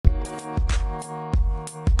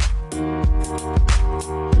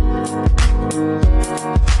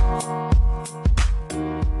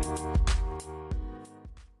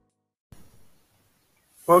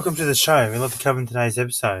Welcome to the show. We'd love to cover in today's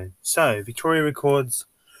episode. So, Victoria records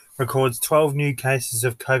 12 new cases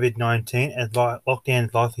of COVID-19 and lockdown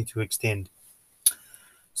is likely to extend.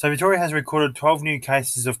 So, Victoria has recorded 12 new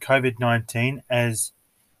cases of COVID-19 as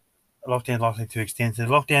lockdown is likely to extend. So, the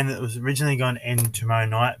lockdown that was originally going to end tomorrow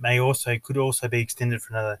night could also be extended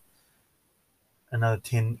for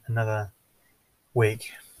another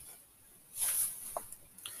week.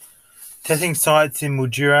 Testing sites in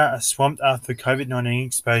Mildura are swamped after COVID-19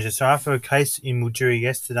 exposure. So after a case in Mildura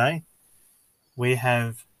yesterday,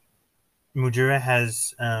 Mildura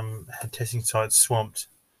has had testing sites swamped.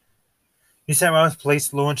 New South Wales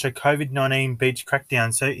Police launched a COVID-19 beach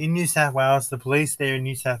crackdown. So in New South Wales, the police there in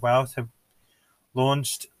New South Wales have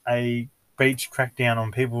launched a beach crackdown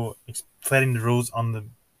on people flouting the rules on the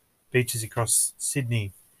beaches across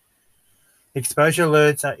Sydney. Exposure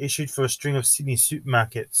alerts are issued for a string of Sydney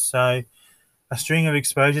supermarkets. So a string of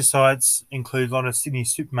exposure sites include a lot of Sydney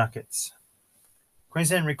supermarkets.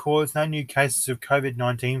 Queensland records no new cases of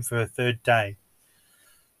COVID-19 for a third day.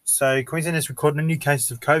 So Queensland has recorded no new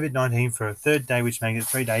cases of COVID-19 for a third day, which makes it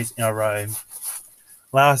 3 days in a row.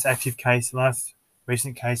 Last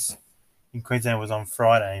recent case in Queensland was on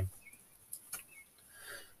Friday.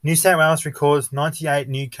 New South Wales records 98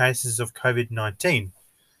 new cases of COVID-19.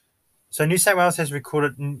 So New South Wales has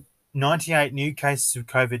recorded 98 new cases of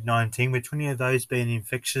COVID-19, with 20 of those being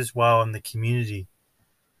infectious while in the community.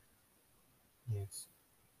 Yes.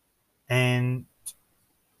 And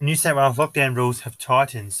New South Wales lockdown rules have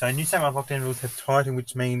tightened. So New South Wales lockdown rules have tightened,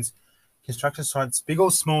 which means construction sites, big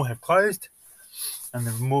or small, have closed, and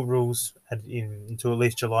there are more rules added in until at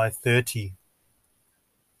least July 30.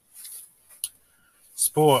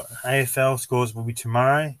 Sport, AFL scores will be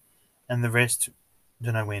tomorrow, and the rest,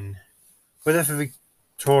 don't know when. Weather for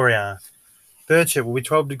Victoria. Birchip will be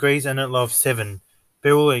 12 degrees and at low of 7.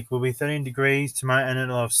 Bilwick will be 13 degrees tomorrow and at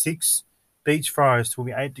low of 6. Beach Forest will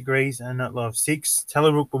be 8 degrees and at low of 6.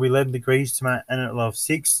 Tellerbrook will be 11 degrees tomorrow and at low of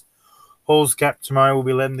 6. Halls Gap tomorrow will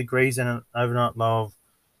be 11 degrees and an overnight low of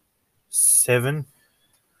 7.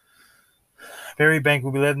 Berrybank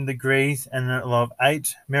will be 11 degrees and at low of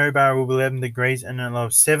 8. Maryborough will be 11 degrees and at low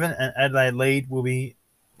of 7. And Adelaide Lead will be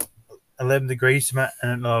 11 degrees tomorrow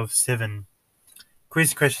and at low of 7.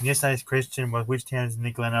 Quiz question. Yesterday's question was, which town is in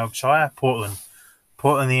the Glenelg Shire? Portland.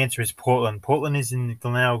 The answer is Portland. Portland is in the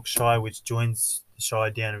Glenelg Shire, which joins the Shire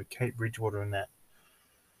down at Cape Bridgewater and that.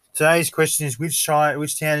 Today's question is, which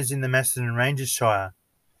town is in the Macedon Ranges Shire?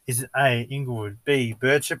 Is it A, Inglewood, B,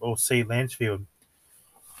 Birchip, or C, Lancefield?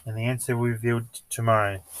 And the answer will be revealed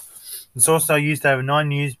tomorrow. It's also used over 9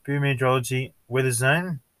 News, Boom Meteorology, Weather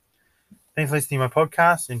Zone. Thanks for listening to my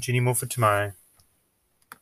podcast, and tune in more for tomorrow.